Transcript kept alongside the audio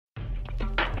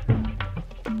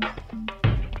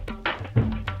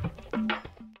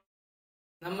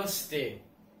Namaste.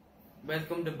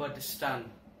 Welcome to Pakistan.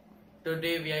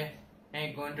 Today we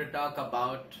are going to talk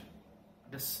about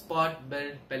the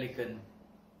spot-billed pelican.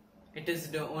 It is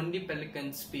the only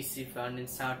pelican species found in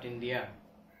South India,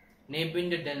 neighboring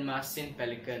the Dalmatian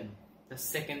pelican, the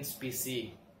second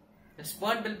species. The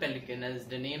spot-billed pelican, as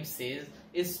the name says,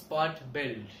 is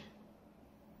spot-billed.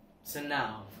 So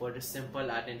now for the simple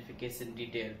identification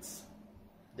details.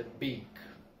 The beak.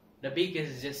 The beak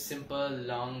is just simple,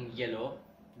 long, yellow.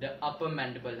 The upper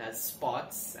mandible has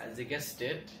spots, as you guessed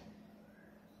it.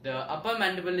 The upper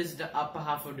mandible is the upper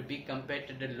half of the beak compared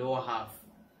to the lower half.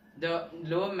 The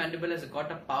lower mandible has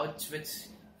got a pouch which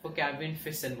for carrying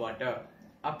fish and water.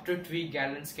 Up to 3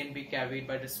 gallons can be carried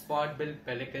by the spot-billed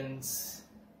pelican's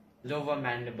lower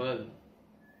mandible,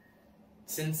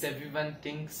 since everyone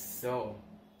thinks so.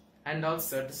 And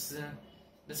also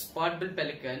the spot-billed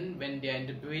pelican, when they are in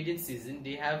the breeding season,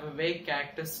 they have a very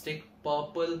characteristic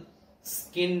purple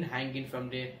skin hanging from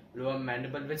the lower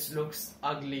mandible, which looks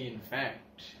ugly in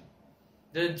fact.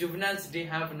 The juveniles, they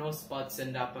have no spots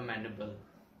in the upper mandible.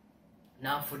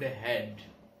 Now for the head.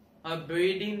 A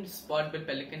breeding spot-billed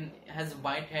pelican has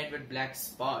white head with black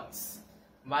spots,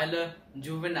 while a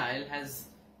juvenile has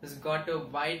got a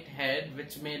white head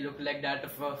which may look like that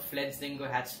of a fledgling or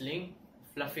hatchling,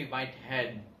 fluffy white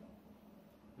head,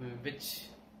 which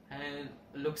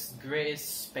looks grey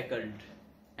speckled.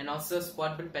 And also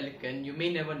spot-billed pelican, you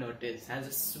may never notice, has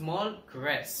a small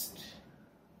crest.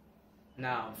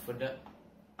 Now for the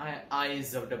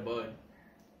eyes of the bird.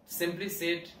 Simply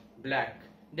said, black.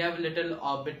 They have a little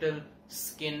orbital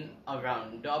skin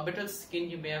around. The orbital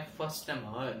skin you may have first time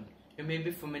heard. You may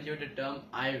be familiar with the term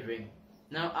eye ring.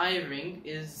 Now eye ring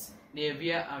is the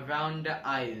area around the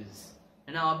eyes,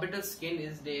 and our orbital skin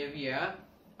is the area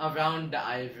around the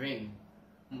eye ring.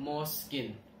 More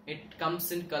skin. It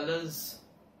comes in colors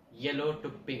yellow to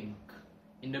pink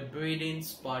in the breeding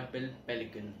spot-billed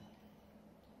pelican.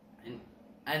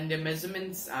 And the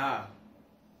measurements are: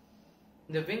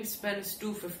 the wingspan is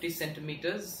 250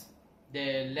 centimeters,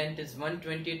 the length is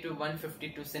 120 to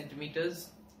 152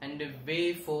 centimeters, and they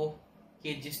weigh 4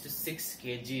 kgs to 6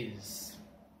 kgs.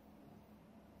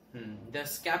 The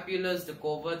scapulars, the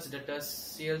coverts, the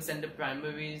tertials, and the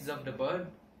primaries of the bird,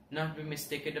 not be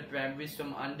mistaken the primaries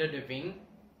from under the wing,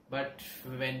 but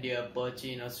when they are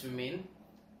perching or swimming,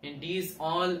 and these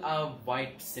all are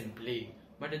white simply.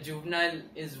 But a juvenile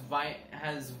is white,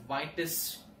 has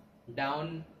whitish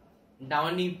downy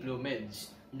plumage.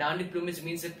 Downy plumage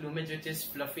means a plumage which is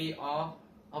fluffy or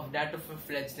of that of a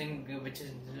fledgling which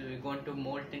is going to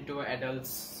molt into adults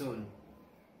soon.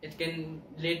 It can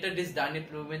later, this downy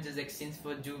plumage is exchanged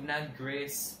for juvenile grey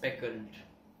speckled.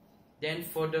 Then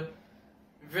for the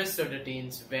rest of the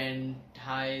teens, vent,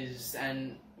 thighs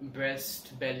and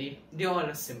breast, belly, they all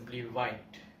are simply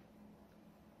white.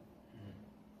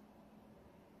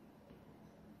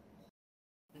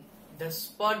 The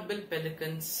spot-billed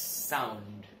pelican's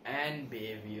sound and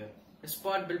behavior. The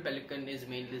spot-billed pelican is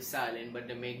mainly silent, but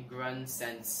they make grunts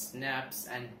and snaps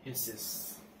and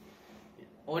hisses.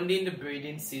 Only in the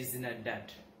breeding season at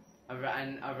that,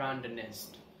 around the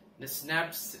nest. The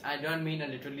snaps, I don't mean a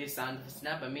literally sound of a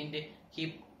snap, I mean they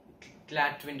keep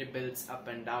clattering the bills up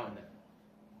and down.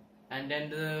 And then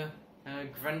the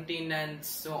grunting and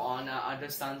so on are other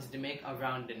sounds they make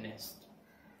around the nest.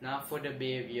 Now for the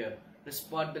behavior. The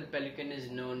spot-billed pelican is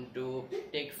known to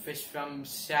take fish from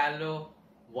shallow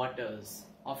waters,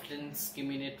 often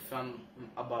skimming it from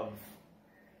above.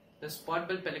 The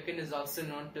spot-billed pelican is also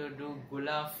known to do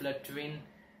gula, fluttering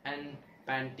and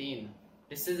panting.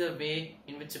 This is a way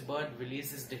in which a bird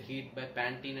releases the heat by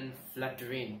panting and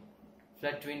fluttering.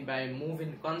 Fluttering by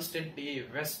moving constantly,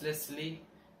 restlessly,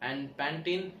 and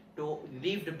panting to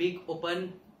leave the beak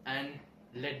open and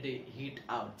let the heat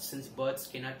out, since birds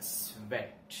cannot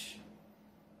sweat.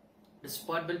 The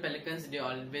spot-billed pelicans, they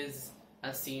always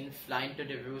are seen flying to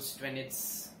the roost when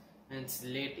it's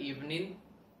late evening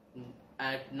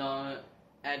at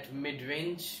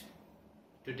mid-range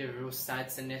to the roost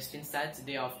sites and nesting sites.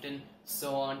 They often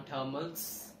sow on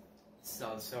thermals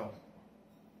also.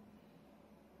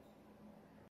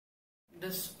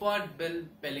 The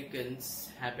spot-billed pelican's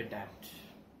habitat.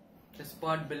 The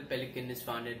spot-billed pelican is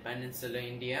found in Peninsular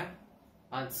India.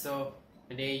 Also,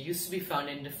 they used to be found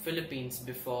in the Philippines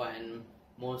before, and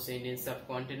most Indian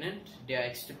subcontinent. They are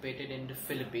extirpated in the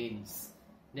Philippines.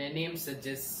 Their name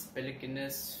suggests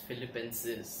Pelicanus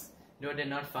philippensis, though they are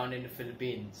not found in the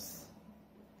Philippines,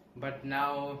 but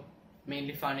now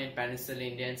mainly found in Peninsular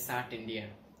India and South India.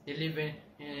 They live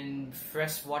in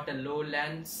freshwater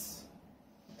lowlands,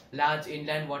 large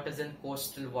inland waters and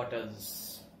coastal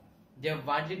waters. They are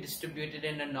widely distributed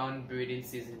in the non-breeding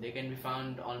season. They can be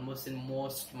found almost in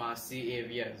most marshy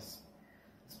areas.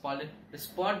 The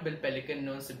spot-billed pelican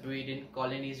knows to breed in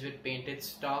colonies with painted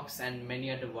storks and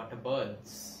many other water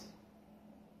birds.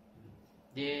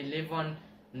 They live on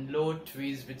low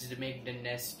trees which they make the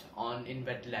nest on in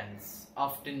wetlands,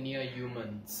 often near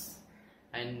humans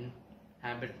and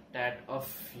habitat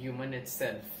of human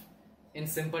itself. In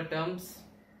simple terms,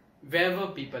 wherever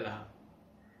people are.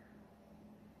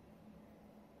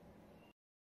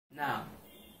 Now,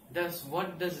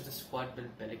 what does the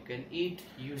spot-billed pelican eat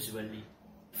usually?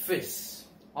 Fish.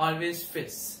 Always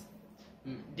fish.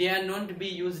 They are known to be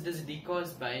used as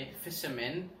decoys by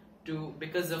fishermen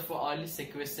because of oily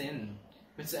secretion,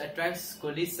 which attracts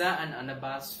colisa and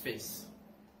anabas fish.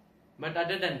 But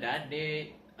other than that,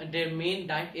 their main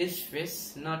diet is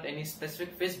fish, not any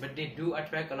specific fish, but they do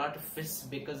attract a lot of fish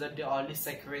because of the oily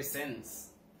secretions.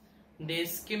 They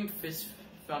skim fish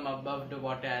from above the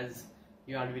water, as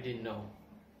you already know.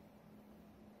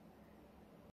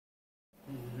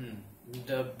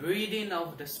 The breeding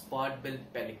of the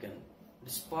spot-billed pelican. The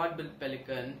spot-billed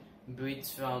pelican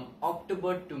breeds from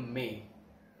October to May,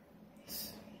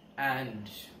 and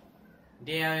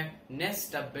their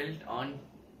nests are built on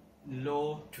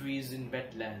low trees in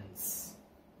wetlands.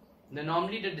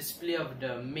 Normally the display of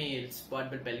the male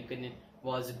spot-billed pelican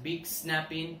was beak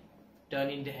snapping,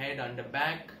 turning the head on the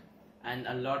back, and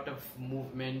a lot of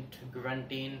movement,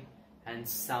 grunting and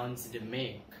sounds they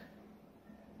make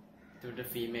to the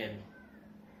female.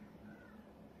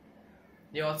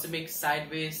 They also make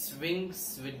sideways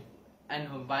swings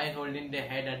while holding their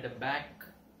head at the back,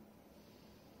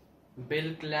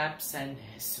 bill claps and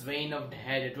swaying of the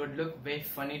head. It would look very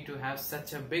funny to have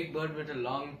such a big bird with a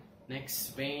long neck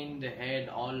swaying the head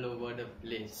all over the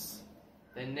place.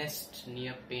 They nest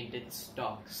near painted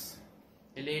stalks.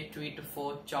 They lay 3 to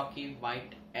 4 chalky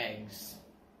white eggs.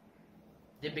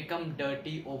 They become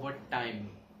dirty over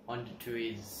time on the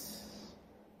trees.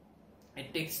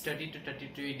 It takes 30 to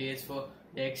 33 days for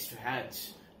the eggs to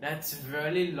hatch. That's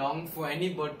really long for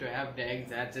any bird to have the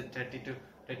eggs hatch at 30 to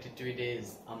 33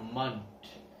 days, a month.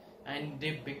 And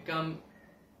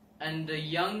the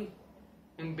young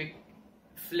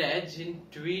fledge in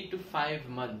 3 to 5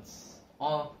 months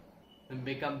or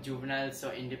become juveniles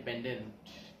or independent.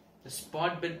 The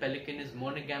spot-billed pelican is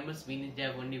monogamous, meaning they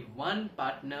have only one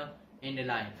partner in their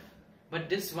life. But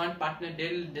this one partner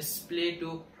they'll display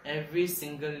to every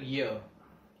single year.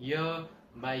 Year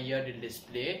by year they'll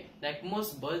display. Like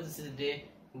most birds,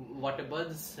 water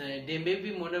birds, they may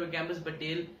be monogamous, but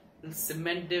they'll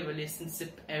cement their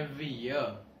relationship every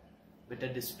year with a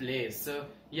display. So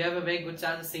you have a very good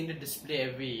chance of seeing the display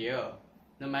every year,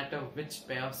 no matter which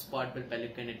pair of spot-billed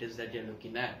pelican it is that you're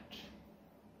looking at.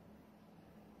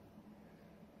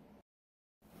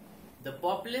 The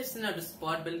population of the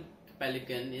spot-billed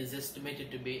pelican is estimated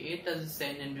to be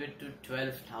 8,700 to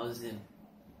 12,000.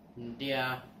 They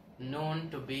are known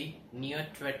to be near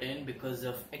threatened because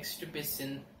of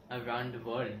extirpation around the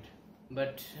world,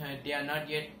 but they are not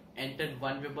yet entered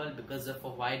vulnerable because of a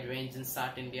wide range in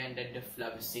South India and at the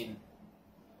flourishing.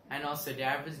 And also the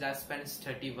average lifespan is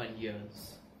 31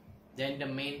 years. Then the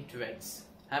main threats: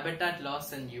 habitat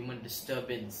loss and human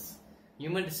disturbance.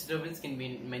 Human disturbance can be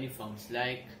in many forms,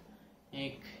 like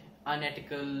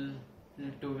unethical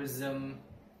tourism,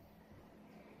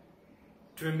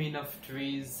 trimming of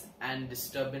trees, and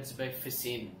disturbance by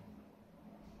fishing.